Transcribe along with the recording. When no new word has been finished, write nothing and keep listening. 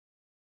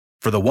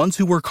For the ones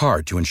who work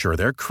hard to ensure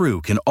their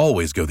crew can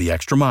always go the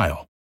extra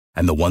mile,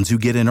 and the ones who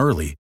get in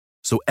early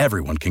so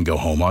everyone can go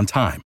home on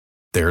time,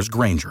 there's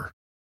Grainger,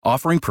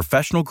 offering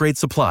professional-grade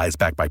supplies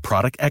backed by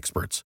product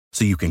experts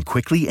so you can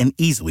quickly and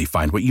easily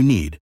find what you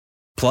need.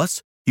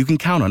 Plus, you can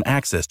count on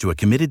access to a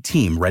committed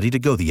team ready to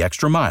go the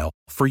extra mile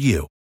for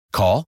you.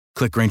 Call,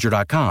 click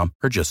Grainger.com,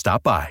 or just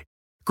stop by.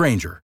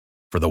 Grainger,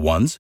 for the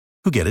ones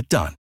who get it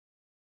done.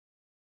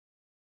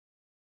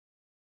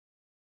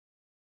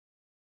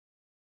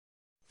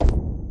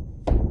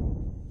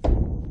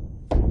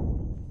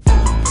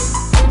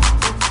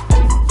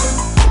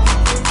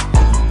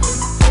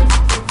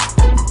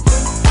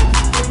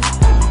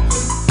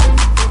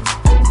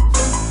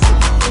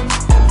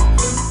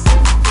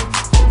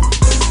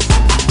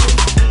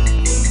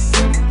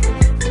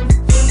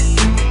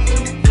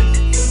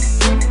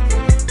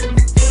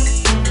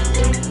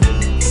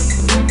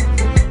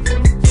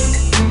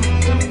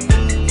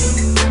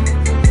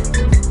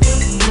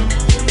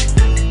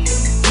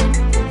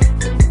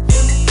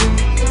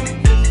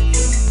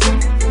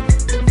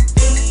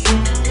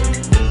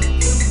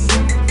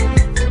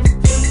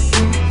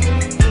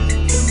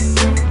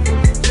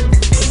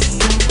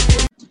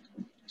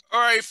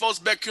 Folks,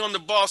 back here on the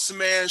Boston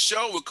Man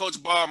Show with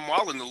Coach Bob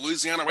Marlin, the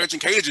Louisiana Raging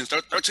Cajuns,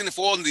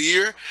 13-4 in the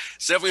year,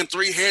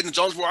 7-3 heading to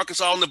Jonesboro,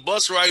 Arkansas on the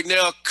bus right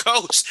now.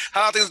 Coach,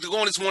 how are things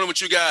going this morning with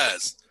you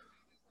guys?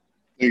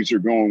 Things are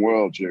going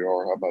well, JR.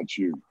 How about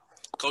you?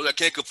 Coach, I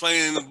can't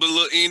complain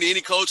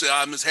any coach.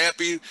 I'm just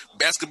happy.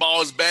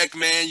 Basketball is back,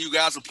 man. You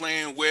guys are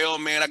playing well,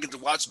 man. I get to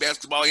watch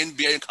basketball,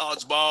 NBA, and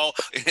college ball,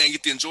 and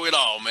get to enjoy it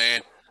all,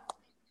 man.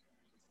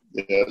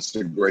 Yeah, it's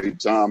a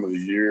great time of the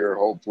year.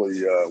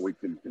 Hopefully we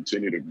can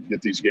continue to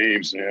get these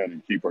games in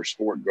and keep our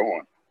sport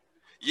going.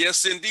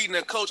 Yes, indeed.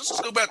 Now, Coach, let's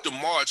go back to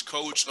March,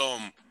 Coach.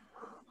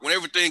 When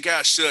everything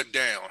got shut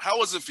down, how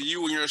was it for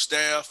you and your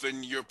staff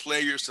and your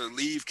players to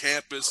leave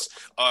campus,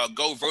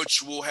 go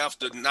virtual, have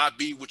to not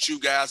be with you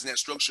guys in that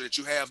structure that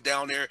you have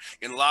down there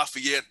in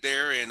Lafayette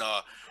there? And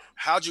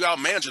how'd you all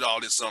manage it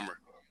all this summer?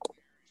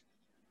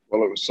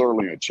 Well, it was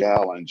certainly a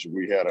challenge.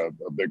 We had a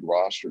big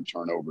roster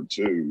turnover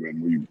too,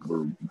 and we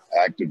were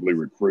actively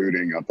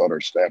recruiting. I thought our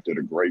staff did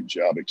a great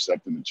job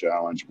accepting the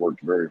challenge,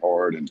 worked very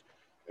hard in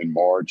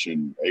March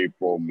and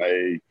April,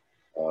 May,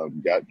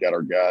 got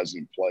our guys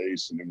in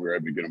place, and then we were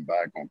able to get them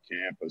back on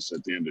campus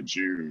at the end of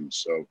June.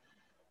 So,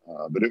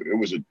 but it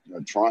was a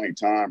trying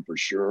time for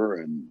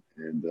sure, and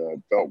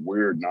felt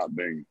weird not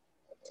being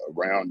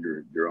around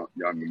your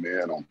young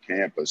men on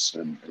campus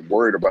and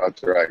worried about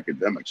their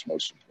academics,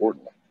 most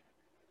importantly.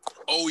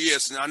 Oh,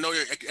 yes, and I know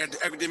your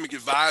academic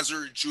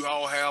advisor that you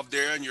all have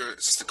there and your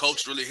assistant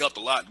coach really helped a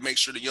lot to make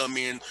sure the young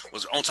men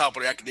was on top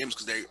of their academics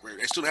because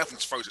they're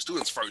student-athletes first, they're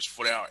students first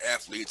for our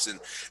athletes, and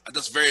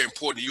that's very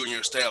important to you and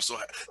your staff. So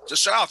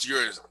just shout out to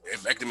your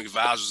academic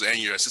advisors and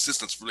your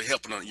assistants for really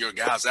helping your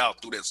guys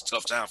out through that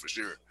tough time for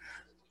sure.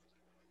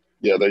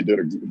 Yeah, they did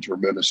a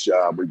tremendous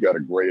job. We've got a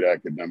great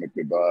academic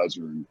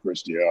advisor, and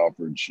Christy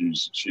Alford.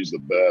 She's the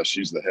best.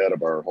 She's the head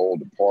of our whole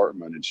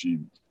department, and she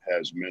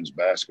has men's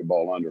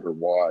basketball under her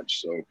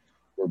watch. So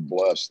we're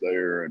blessed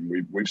there. And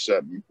we've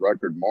set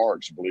record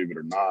marks, believe it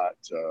or not,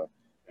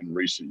 in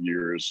recent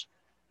years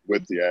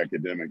with the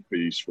academic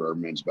piece for our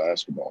men's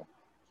basketball.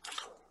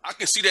 I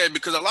can see that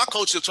because a lot of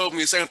coaches have told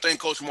me the same thing,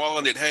 Coach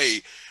Marlin, that, hey,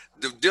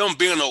 them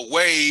being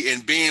away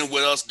and being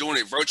with us, doing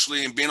it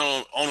virtually and being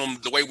on them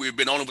the way we've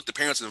been on them with the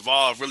parents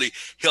involved really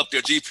helped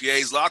their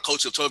GPAs. A lot of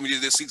coaches have told me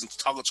this season,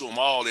 talking to them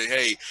all, that,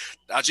 hey,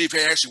 our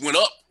GPA actually went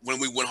up when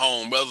we went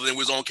home rather than we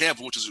was on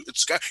campus, which is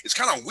it's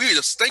kind of weird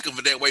to think of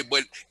it that way,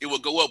 but it will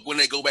go up when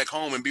they go back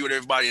home and be with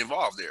everybody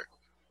involved there.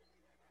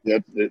 Yeah,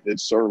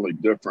 it's certainly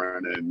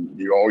different, and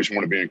you always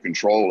want to be in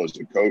control as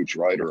a coach,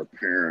 right, or a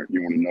parent.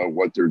 You want to know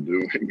what they're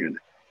doing and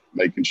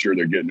making sure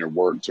they're getting their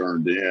work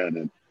turned in.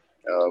 And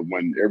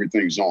when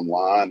everything's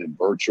online and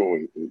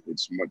virtual,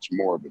 it's much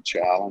more of a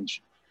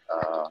challenge.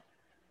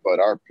 But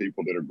our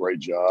people did a great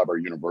job, our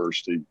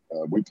university.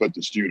 We put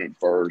the student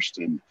first,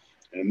 and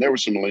there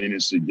was some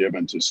leniency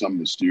given to some of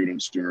the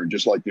students during,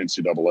 just like the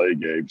NCAA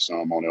gave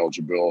some on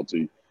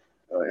eligibility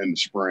in the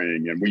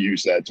spring, and we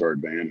used that to our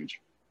advantage.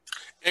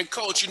 And,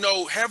 Coach,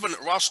 having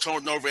roster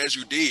turnover as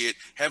you did,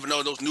 having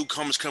all those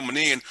newcomers coming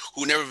in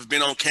who never have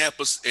been on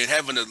campus and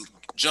having to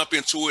jump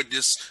into it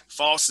this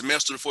fall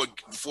semester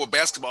before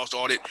basketball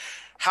started,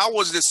 how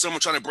was this summer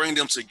trying to bring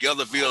them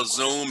together via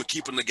Zoom and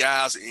keeping the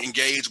guys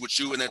engaged with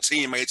you and their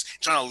teammates,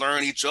 trying to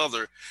learn each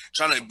other,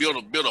 trying to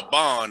build a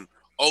bond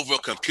over a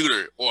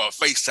computer or a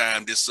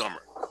FaceTime this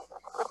summer?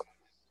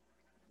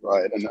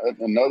 Right. And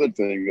another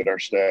thing that our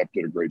staff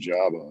did a great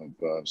job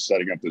of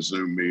setting up the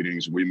Zoom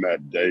meetings. We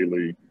met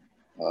daily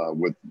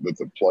with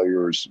the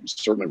players,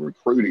 certainly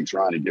recruiting,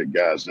 trying to get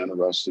guys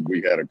interested.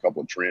 We had a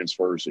couple of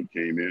transfers that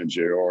came in,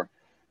 JR,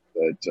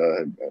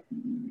 that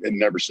had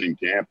never seen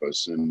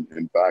campus. And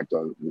in fact,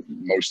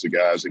 most of the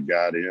guys that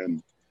got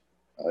in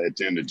at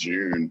the end of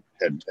June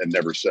had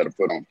never set a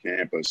foot on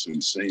campus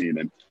and seen.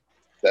 And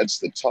that's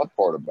the tough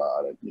part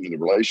about it. The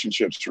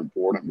relationships are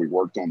important. We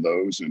worked on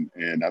those,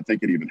 and I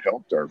think it even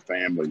helped our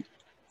family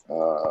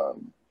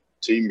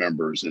team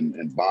members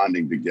and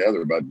bonding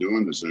together by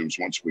doing the Zooms.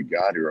 Once we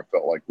got here, I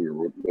felt like we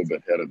were a little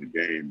bit ahead of the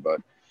game,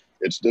 but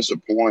it's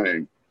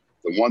disappointing.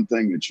 The one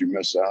thing that you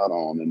miss out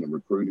on in the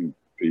recruiting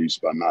piece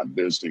by not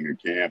visiting a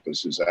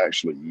campus is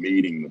actually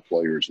meeting the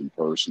players in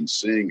person,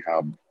 seeing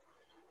how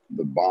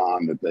the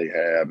bond that they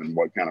have and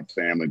what kind of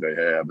family they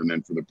have. And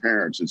then for the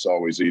parents, it's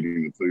always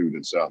eating the food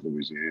in South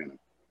Louisiana.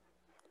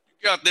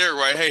 You got there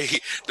right. Hey,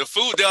 the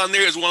food down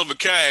there is one of a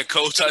kind,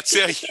 Coach. I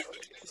tell you,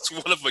 it's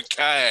one of a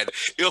kind.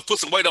 It'll put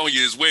some weight on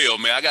you as well,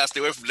 man. I got to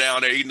stay away from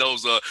down there. He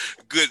knows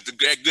good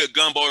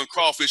gumbo and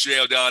crawfish you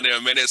have down there,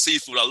 man. That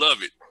seafood, I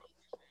love it.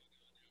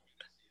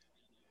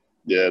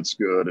 Yeah, it's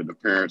good, and the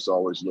parents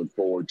always look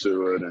forward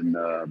to it. And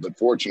but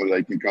fortunately,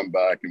 they can come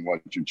back and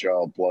watch your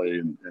child play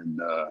and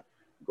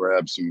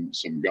grab some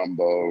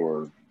gumbo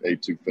or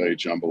etouffee,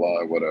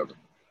 jambalaya, whatever.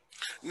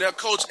 Now,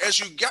 Coach, as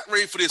you got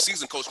ready for this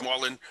season, Coach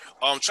Marlin,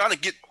 trying to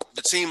get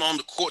the team on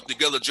the court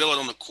together, gelling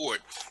on the court,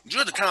 you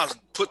had to kind of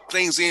put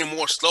things in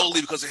more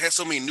slowly because it has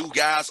so many new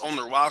guys on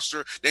the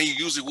roster than you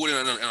usually would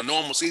in a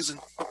normal season?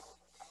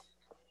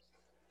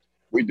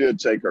 We did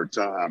take our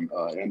time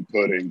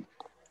inputting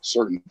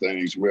certain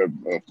things. We have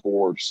a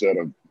core set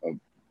of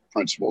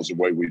principles, the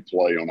way we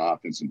play on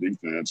offense and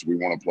defense. We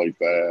want to play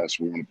fast.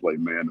 We want to play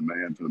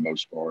man-to-man for the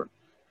most part.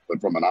 But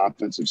from an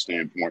offensive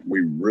standpoint,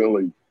 we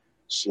really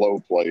slow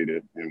played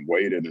it and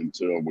waited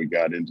until we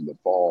got into the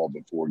fall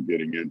before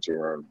getting into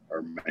our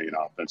main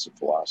offensive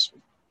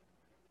philosophy.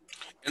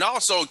 And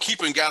also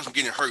keeping guys from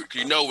getting hurt.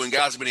 You know, when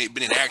guys have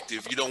been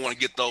inactive, you don't want to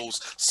get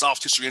those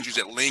soft tissue injuries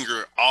that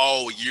linger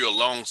all year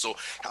long. So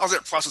how's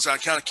that process? I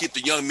kind of keep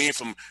the young men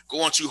from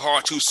going too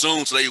hard too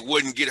soon so they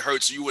wouldn't get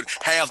hurt. So you would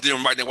have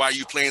them right now while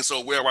you're playing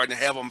so well right now,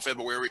 have them in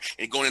February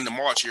and going into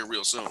March here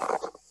real soon.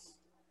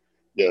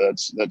 Yeah,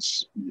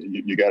 that's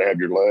you got to have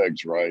your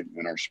legs right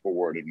in our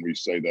sport, and we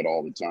say that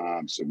all the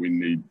time. So we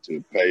need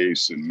to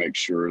pace and make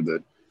sure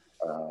that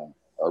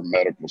our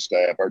medical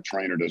staff, our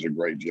trainer does a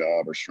great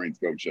job, our strength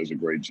coach does a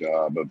great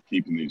job of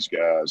keeping these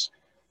guys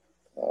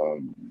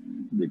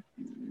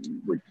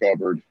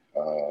recovered,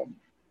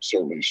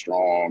 certainly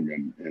strong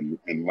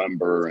and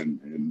limber,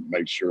 and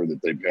make sure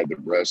that they've had the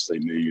rest they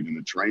need and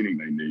the training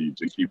they need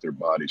to keep their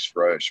bodies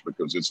fresh,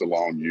 because it's a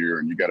long year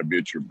and you got to be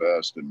at your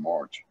best in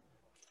March.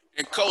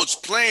 And,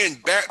 Coach,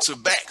 playing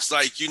back-to-backs,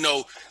 like, you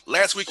know,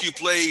 last week you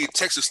played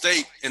Texas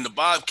State and the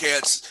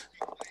Bobcats,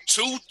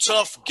 2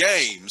 tough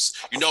games,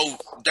 you know,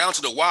 down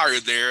to the wire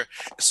there.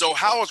 So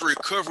how is the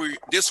recovery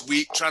this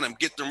week trying to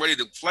get them ready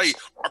to play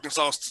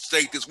Arkansas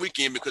State this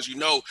weekend? Because, you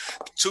know,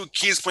 2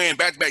 kids playing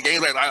back-to-back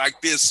games like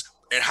this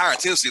at higher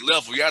intensity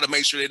level, you got to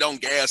make sure they don't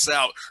gas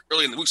out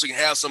early in the week so you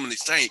can have some in the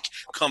tank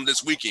come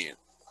this weekend.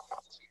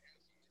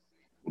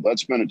 Well,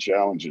 that's been a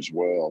challenge as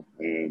well,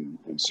 and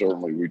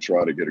certainly we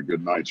try to get a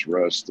good night's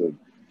rest the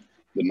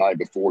night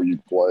before you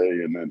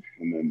play, and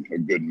then a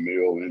good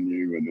meal in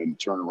you, and then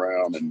turn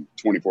around and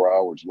 24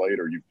 hours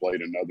later you've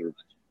played another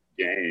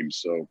game.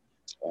 So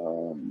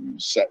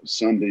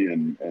Sunday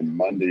and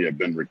Monday have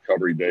been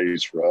recovery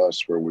days for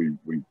us, where we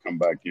come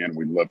back in,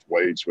 we lift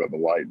weights, we have a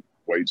light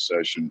weight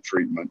session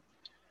treatment,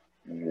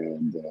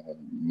 and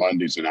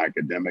Monday's an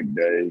academic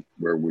day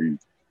where we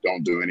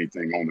don't do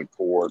anything on the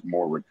court,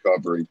 more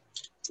recovery.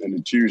 And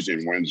then Tuesday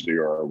and Wednesday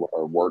are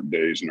our work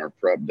days and our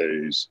prep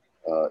days,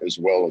 as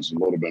well as a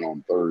little bit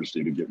on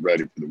Thursday to get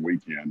ready for the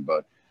weekend.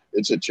 But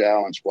it's a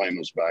challenge playing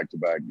those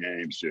back-to-back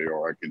games,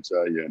 JR, I can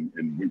tell you.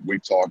 And we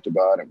talked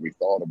about it. We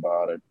thought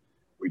about it.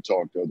 We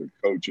talked to other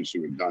coaches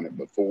who had done it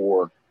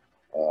before.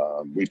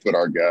 We put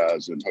our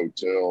guys in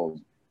hotel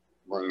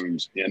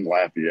rooms in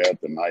Lafayette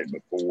the night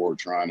before,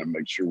 trying to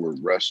make sure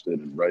we're rested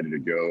and ready to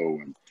go.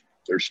 And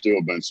there's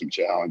still been some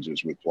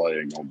challenges with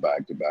playing on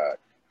back-to-back.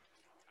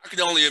 I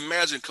can only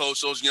imagine,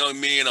 Coach, those young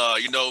men,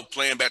 you know,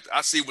 playing back.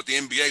 I see with the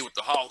NBA with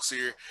the Hawks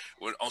here,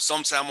 on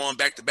sometime on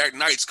back-to-back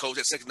nights, Coach.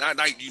 That second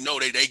night, you know,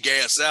 they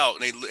gas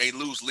out and they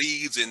lose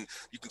leads, and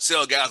you can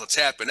tell guys are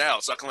tapping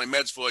out. So I can only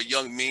imagine for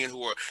young men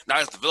who are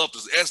not as developed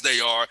as they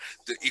are,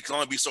 that it can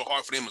only be so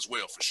hard for them as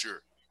well, for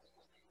sure.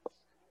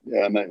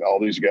 Yeah, and all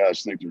these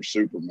guys think they're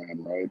Superman,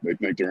 right? They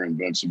think they're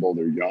invincible.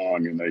 They're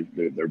young, and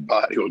their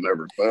body will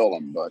never fail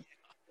them. But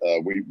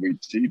we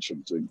teach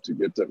them to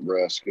get that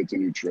rest, get the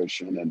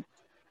nutrition,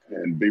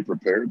 and be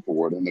prepared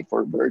for it. And the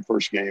very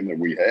first game that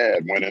we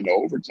had went into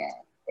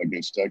overtime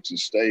against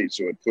Texas State.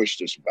 So it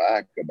pushed us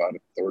back about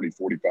 30,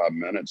 45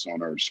 minutes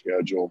on our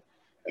schedule.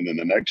 And then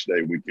the next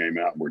day we came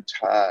out, we're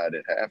tied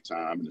at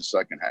halftime. In the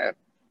second half,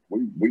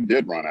 we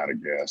did run out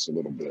of gas a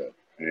little bit.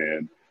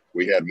 And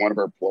we had one of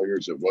our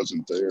players that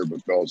wasn't there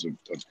because of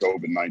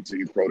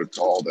COVID-19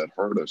 protocol that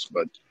hurt us,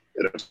 but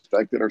it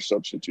affected our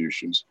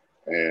substitutions.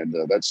 And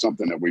that's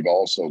something that we've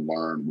also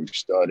learned. We've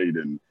studied,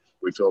 and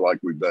we feel like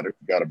we've got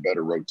a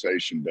better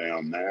rotation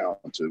down now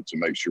to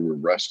make sure we're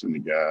resting the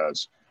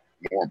guys,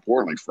 more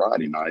importantly,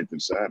 Friday night than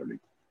Saturday.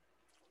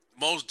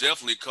 Most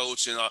definitely,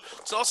 Coach. And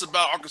tell us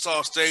about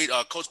Arkansas State.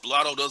 Coach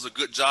Bellotto does a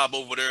good job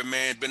over there,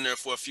 man. Been there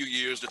for a few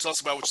years. Tell us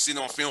about what you've seen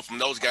on film from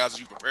those guys as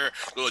you prepare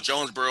to go to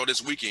Jonesboro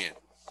this weekend.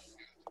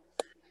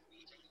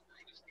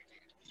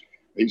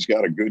 he's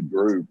got a good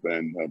group,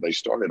 and they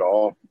started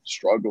off,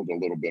 struggled a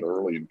little bit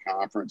early in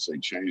conference. They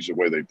changed the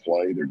way they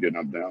play. They're getting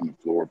up down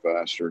the floor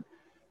faster.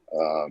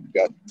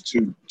 Got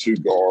two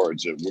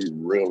guards that we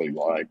really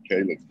like,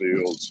 Caleb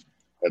Fields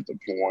at the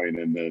point,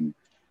 and then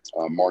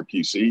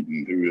Marquise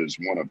Eaton, who is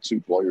one of 2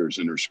 players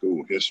in their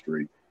school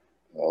history,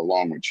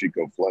 along with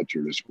Chico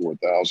Fletcher, to score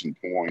 1,000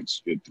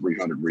 points, get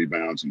 300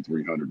 rebounds and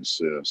 300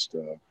 assists.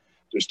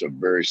 Just a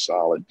very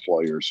solid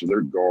player. So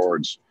their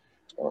guards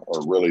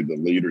are really the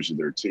leaders of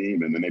their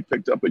team. And then they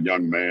picked up a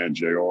young man,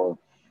 JR,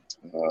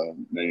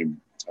 named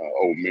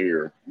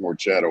Norchad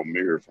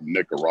Omier from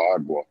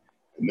Nicaragua.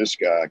 And this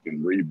guy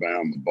can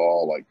rebound the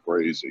ball like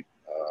crazy.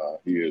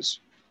 He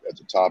is at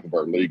the top of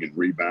our league in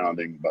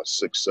rebounding, about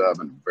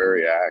 6'7",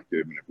 very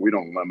active. And if we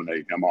don't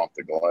eliminate him off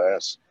the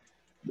glass,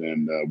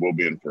 then we'll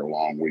be in for a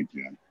long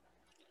weekend.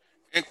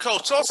 And,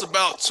 Coach, tell us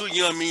about 2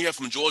 young men you have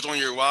from Georgia on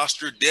your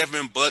roster,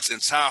 Devin Butts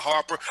and Ty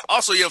Harper.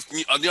 Also, you have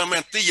a young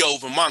man, Theo,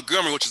 from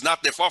Montgomery, which is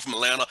not that far from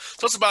Atlanta.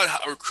 Tell us about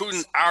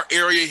recruiting our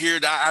area here,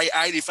 the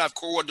I-85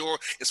 corridor,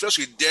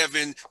 especially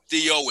Devin,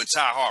 Theo, and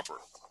Ty Harper.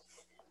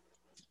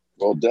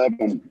 Well,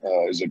 Devin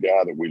is a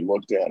guy that we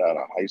looked at out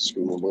of high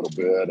school a little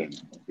bit, and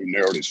he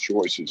narrowed his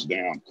choices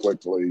down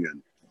quickly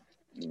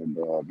and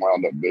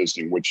wound up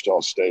visiting Wichita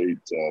State,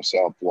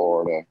 South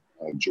Florida,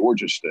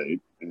 Georgia State,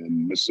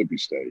 and Mississippi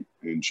State,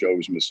 and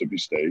chose Mississippi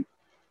State.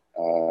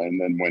 And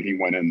then when he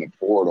went in the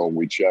portal,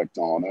 we checked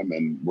on him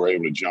and were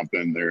able to jump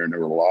in there. And there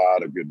were a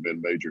lot of good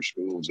mid-major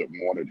schools that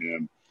wanted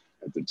him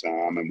at the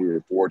time. And we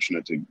were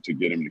fortunate to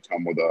get him to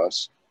come with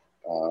us.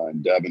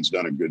 And Devin's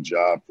done a good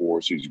job for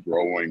us. He's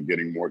growing,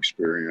 getting more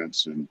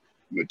experience, and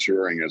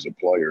maturing as a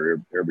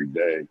player every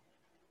day.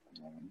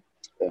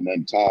 And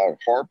then Ty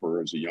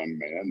Harper is a young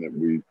man that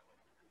we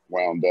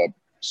wound up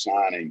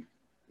signing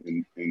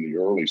in the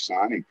early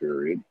signing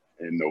period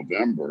in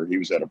November. He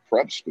was at a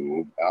prep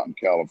school out in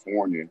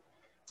California,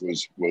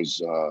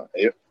 was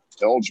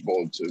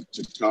eligible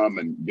to come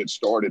and get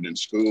started in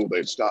school. They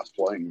had stopped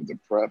playing with the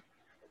prep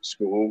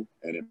school,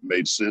 and it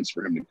made sense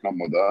for him to come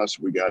with us.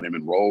 We got him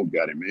enrolled,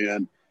 got him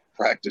in,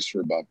 practiced for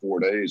about 4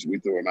 days. We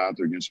threw him out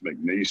there against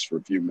McNeese for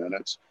a few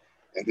minutes,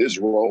 and his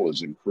role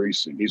is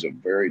increasing. He's a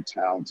very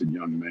talented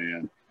young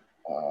man,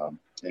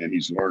 and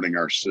he's learning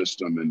our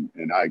system,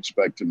 and I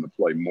expect him to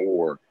play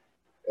more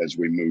as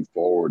we move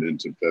forward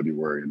into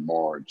February and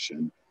March.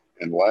 And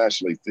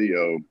lastly,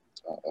 Theo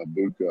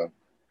Abuka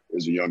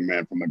is a young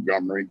man from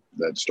Montgomery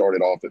that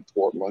started off at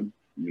Portland,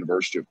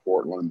 University of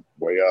Portland,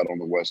 way out on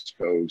the West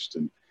Coast,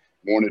 and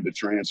wanted to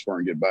transfer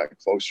and get back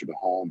closer to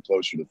home,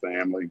 closer to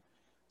family.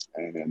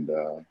 And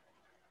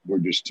we're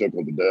just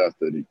tickled to death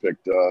that he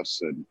picked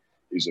us. And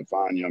he's a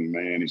fine young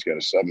man. He's got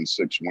a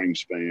 7'6"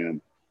 wingspan.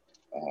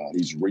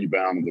 He's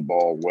rebounded the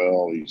ball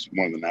well. He's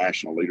one of the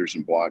national leaders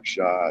in block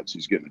shots.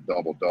 He's getting a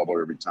double-double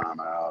every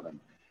time out. And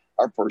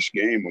our first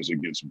game was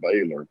against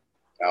Baylor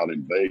out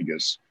in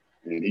Vegas,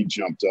 and he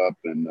jumped up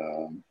and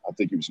I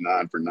think he was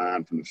 9 for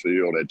 9 from the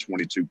field, had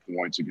 22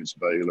 points against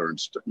Baylor,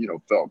 and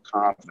felt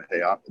confident,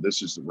 hey,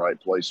 this is the right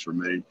place for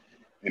me.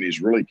 And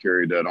he's really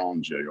carried that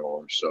on,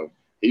 JR. So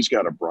he's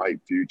got a bright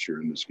future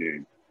in this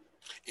game.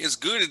 It's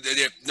good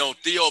that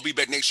Theo will be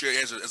back next year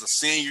as a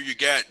senior. You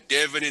got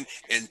Devin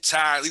and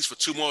Ty at least for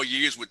 2 more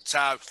years, with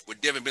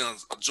Devin being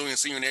a junior and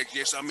senior next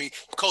year. So, I mean,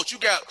 Coach, you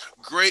got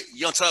great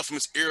young talent from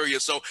this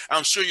area. So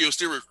I'm sure you'll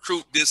still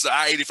recruit this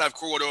I-85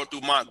 corridor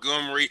through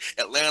Montgomery,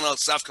 Atlanta,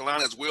 South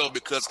Carolina as well,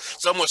 because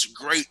so much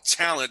great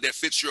talent that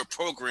fits your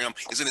program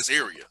is in this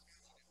area.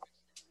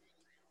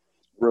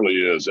 Really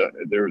is.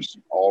 There's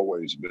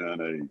always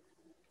been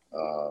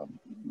a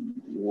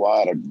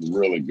lot of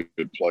really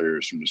good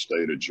players from the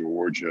state of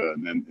Georgia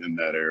and then in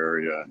that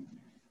area. And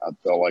I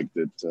felt like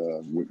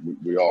that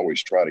we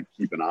always try to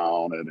keep an eye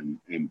on it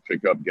and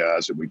pick up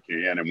guys that we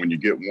can. And when you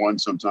get one,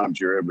 sometimes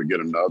you're able to get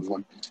another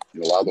one.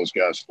 A lot of those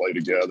guys play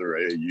together,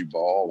 AAU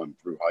ball and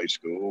through high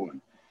school.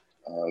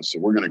 And so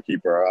we're going to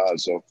keep our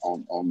eyes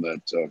on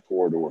that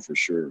corridor for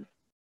sure.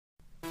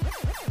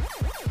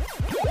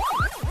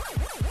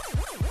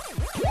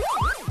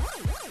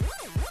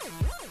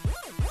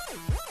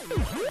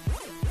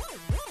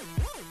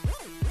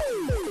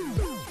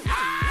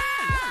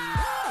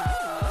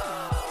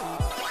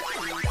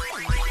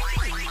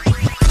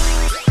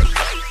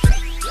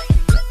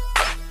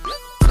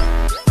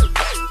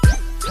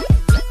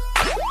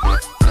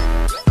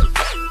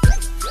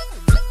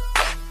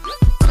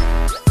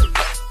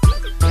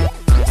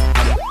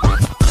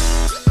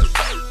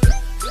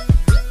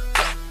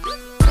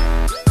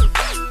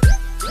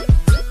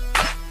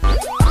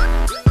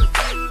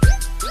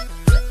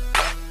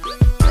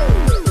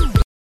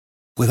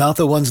 Without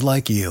the ones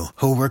like you,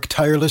 who work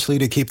tirelessly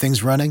to keep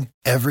things running,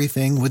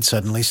 everything would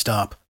suddenly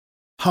stop.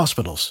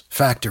 Hospitals,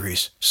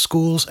 factories,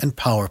 schools, and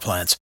power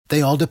plants,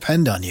 they all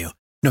depend on you.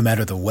 No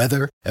matter the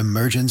weather,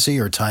 emergency,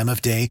 or time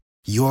of day,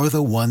 you're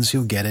the ones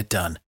who get it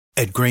done.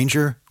 At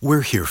Grainger,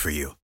 we're here for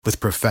you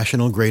with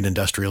professional-grade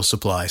industrial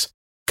supplies.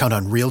 Count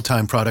on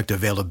real-time product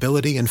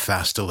availability and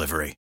fast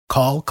delivery.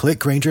 Call, click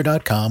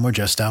Grainger.com, or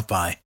just stop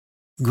by.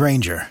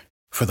 Grainger,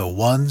 for the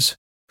ones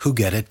who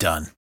get it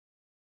done.